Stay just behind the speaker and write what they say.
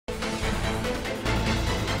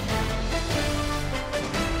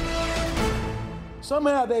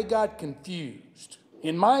Somehow they got confused.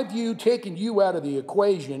 In my view, taking you out of the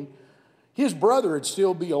equation, his brother would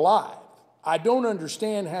still be alive. I don't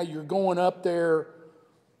understand how you're going up there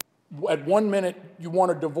at 1 minute you want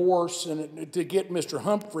a divorce and to get Mr.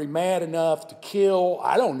 Humphrey mad enough to kill.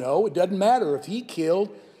 I don't know. It doesn't matter if he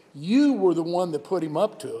killed. You were the one that put him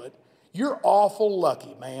up to it. You're awful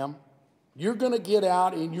lucky, ma'am. You're going to get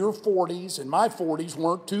out in your 40s, and my 40s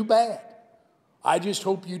weren't too bad. I just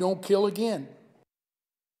hope you don't kill again.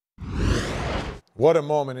 What a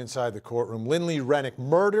moment inside the courtroom. Lynlee Renick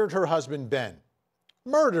murdered her husband, Ben.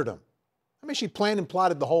 Murdered him. I mean, she planned and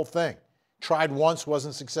plotted the whole thing. Tried once,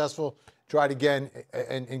 wasn't successful. Tried again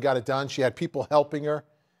and got it done. She had people helping her.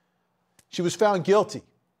 She was found guilty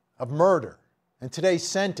of murder and today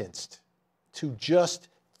sentenced to just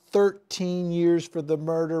 13 years for the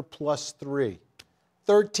murder plus 3.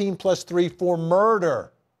 13 plus 3 for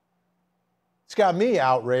murder. It's got me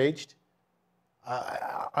outraged.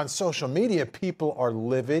 On social media, people are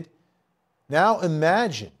livid. Now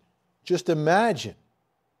imagine, just imagine,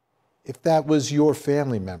 if that was your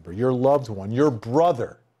family member, your loved one, your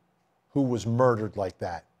brother who was murdered like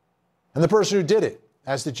that. And the person who did it,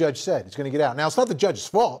 as the judge said, is going to get out. Now, it's not the judge's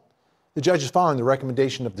fault. The judge is following the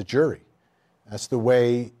recommendation of the jury. That's the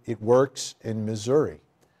way it works in Missouri.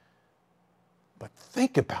 But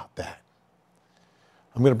think about that.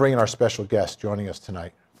 I'm going to bring in our special guest joining us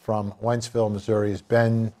tonight from Wentzville, Missouri, is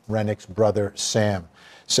Ben Renick's brother, Sam.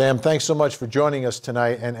 Sam, thanks so much for joining us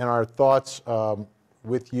tonight, and our thoughts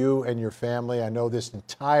with you and your family. I know this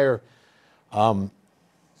entire thing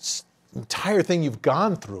you've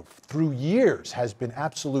gone through years, has been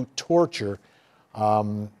absolute torture,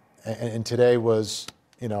 and today was,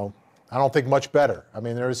 you know, I don't think much better. I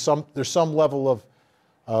mean, there's some level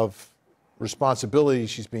of responsibility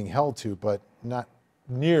she's being held to, but not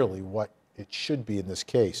nearly what it should be in this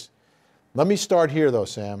case. Let me start here, though,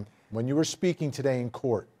 Sam. When you were speaking today in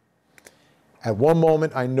court, at one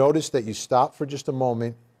moment I noticed that you stopped for just a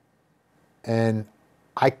moment, and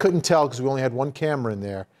I couldn't tell because we only had one camera in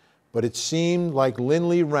there, but it seemed like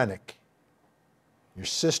Lynlee Renick, your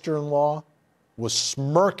sister-in-law, was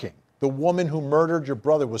smirking. The woman who murdered your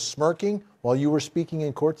brother was smirking while you were speaking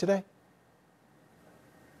in court today?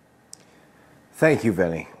 Thank you,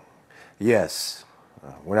 Vinny. Yes.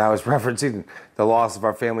 When I was referencing the loss of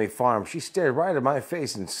our family farm, she stared right at my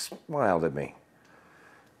face and smiled at me.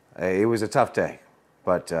 It was a tough day,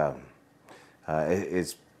 but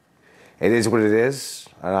it is what it is,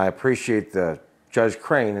 and I appreciate Judge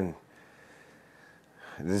Crane and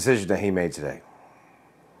the decision that he made today.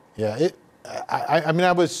 Yeah, I mean,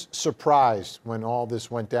 I was surprised when all this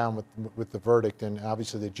went down with the verdict, and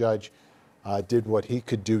obviously the judge did what he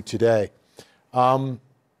could do today.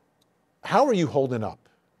 How are you holding up?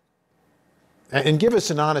 And give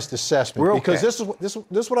us an honest assessment. We're okay. Because this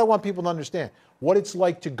is what I want people to understand. What it's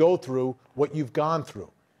like to go through what you've gone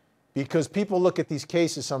through. Because people look at these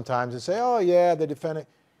cases sometimes and say, oh yeah, the defendant.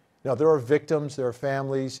 No, there are victims, there are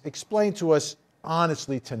families. Explain to us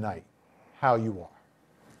honestly tonight how you are.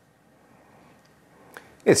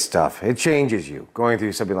 It's tough. It changes you. Going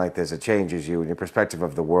through something like this, it changes you and your perspective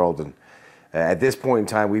of the world. And at this point in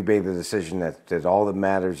time, we've made the decision that all that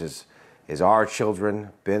matters is our children,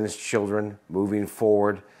 Ben's children, moving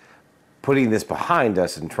forward, putting this behind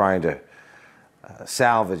us and trying to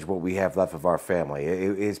salvage what we have left of our family.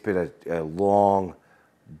 It's been a long,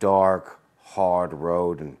 dark, hard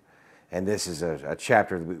road, and this is a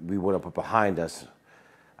chapter that we want to put behind us.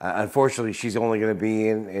 Unfortunately, she's only going to be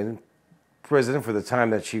in prison for the time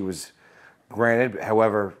that she was granted.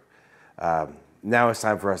 However, now it's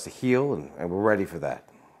time for us to heal, and we're ready for that.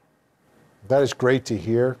 That is great to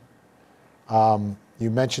hear. You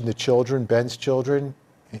mentioned the children, Ben's children,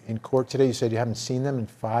 in court today. You said you haven't seen them in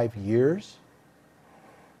 5 years?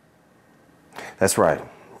 That's right.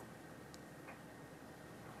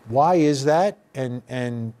 Why is that?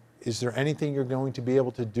 And is there anything you're going to be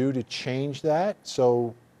able to do to change that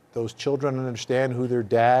so those children understand who their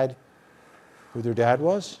dad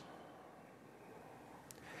was?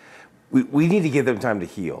 We need to give them time to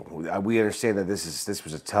heal. We understand that this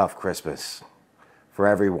was a tough Christmas for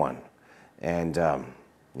everyone. And you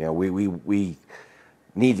know, we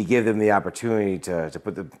need to give them the opportunity to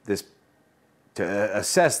put to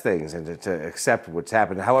assess things and to accept what's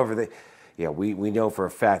happened. However, we know for a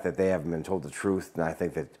fact that they haven't been told the truth, and I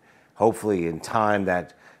think that hopefully in time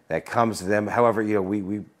that comes to them. However,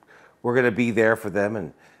 we're going to be there for them,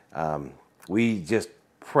 and we just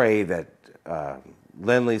pray that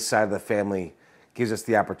Lynlee's side of the family gives us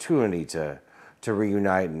the opportunity to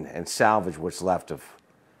reunite and salvage what's left of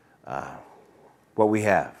what we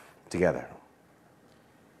have together.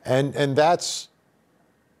 And that's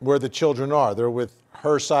where the children are. They're with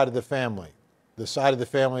her side of the family, the side of the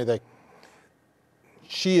family that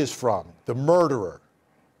she is from, the murderer.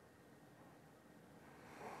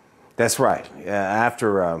 That's right.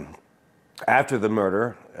 After the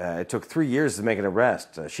murder, it took 3 years to make an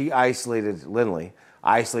arrest. She isolated Lynlee,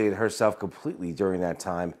 isolated herself completely during that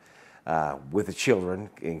time with the children,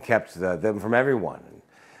 and kept them from everyone.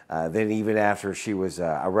 Then even after she was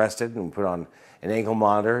arrested and put on an ankle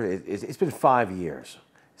monitor, it's been 5 years.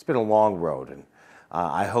 It's been a long road, and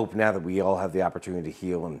I hope now that we all have the opportunity to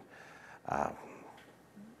heal, and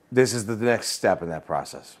this is the next step in that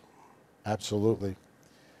process. Absolutely.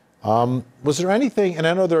 Was there anything, and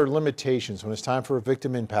I know there are limitations when it's time for a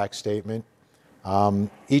victim impact statement.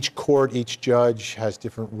 Each court, each judge has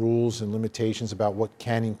different rules and limitations about what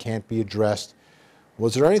can and can't be addressed.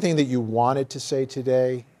 Was there anything that you wanted to say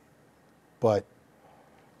today but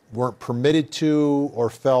weren't permitted to, or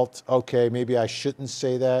felt, okay, maybe I shouldn't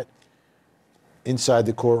say that inside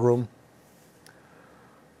the courtroom?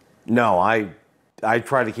 No, I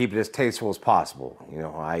try to keep it as tasteful as possible. You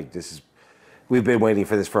know, we've been waiting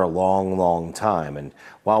for this for a long, long time. And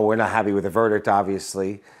while we're not happy with the verdict,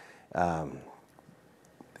 obviously,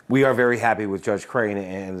 we are very happy with Judge Crane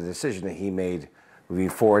and the decision that he made moving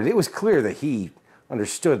forward. It was clear that he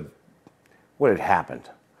understood what had happened.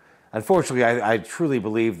 Unfortunately, I truly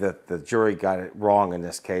believe that the jury got it wrong in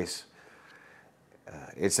this case.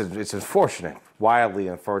 It's unfortunate, wildly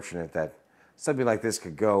unfortunate, that something like this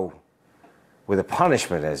could go with a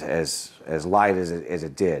punishment as light as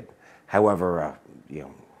it did. However, you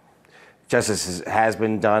know, justice has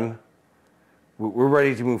been done. We're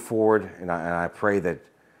ready to move forward, and I pray that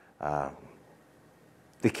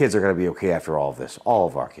the kids are going to be okay after all of this, all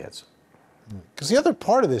of our kids. Because the other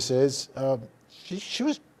part of this is she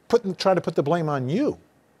was trying to put the blame on you.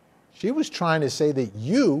 She was trying to say that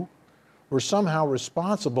you were somehow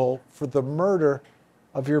responsible for the murder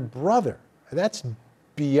of your brother. That's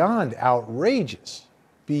beyond outrageous,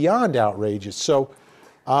 beyond outrageous. So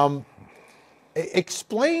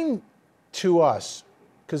explain to us,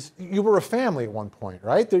 because you were a family at one point,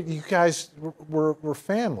 right? You guys were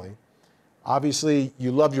family. Obviously,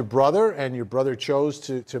 you love your brother, and your brother chose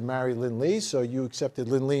to marry Lynlee, so you accepted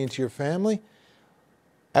Lynlee into your family.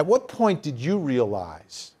 At what point did you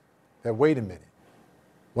realize that, wait a minute,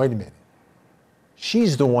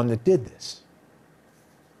 she's the one that did this?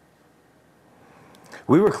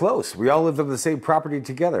 We were close. We all lived on the same property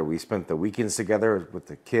together. We spent the weekends together with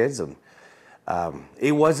the kids, and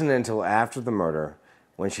it wasn't until after the murder,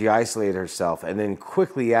 when she isolated herself, and then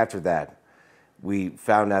quickly after that, we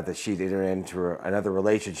found out that she'd entered into another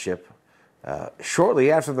relationship shortly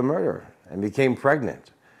after the murder and became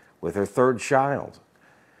pregnant with her third child.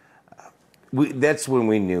 That's when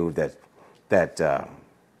we knew that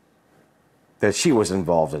she was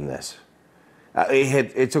involved in this.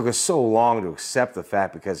 It took us so long to accept the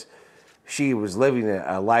fact, because she was living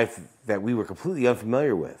a life that we were completely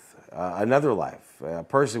unfamiliar with, another life, a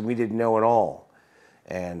person we didn't know at all.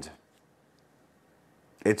 And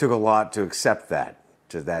it took a lot to accept that,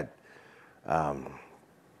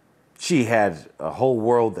 she had a whole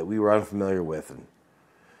world that we were unfamiliar with.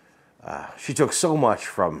 And she took so much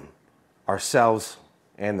from ourselves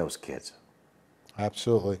and those kids.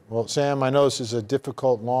 Absolutely. Well, Sam, I know this is a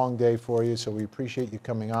difficult, long day for you, so we appreciate you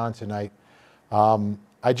coming on tonight. And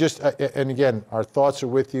again, our thoughts are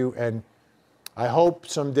with you, and I hope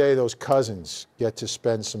someday those cousins get to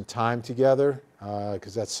spend some time together,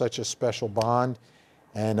 because that's such a special bond.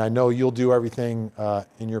 And I know you'll do everything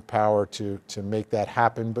in your power to make that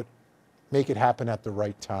happen, but make it happen at the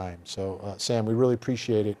right time. So, Sam, we really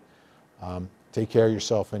appreciate it. Take care of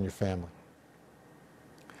yourself and your family.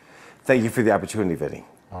 Thank you for the opportunity, Vinny.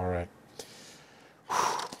 All right.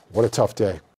 What a tough day.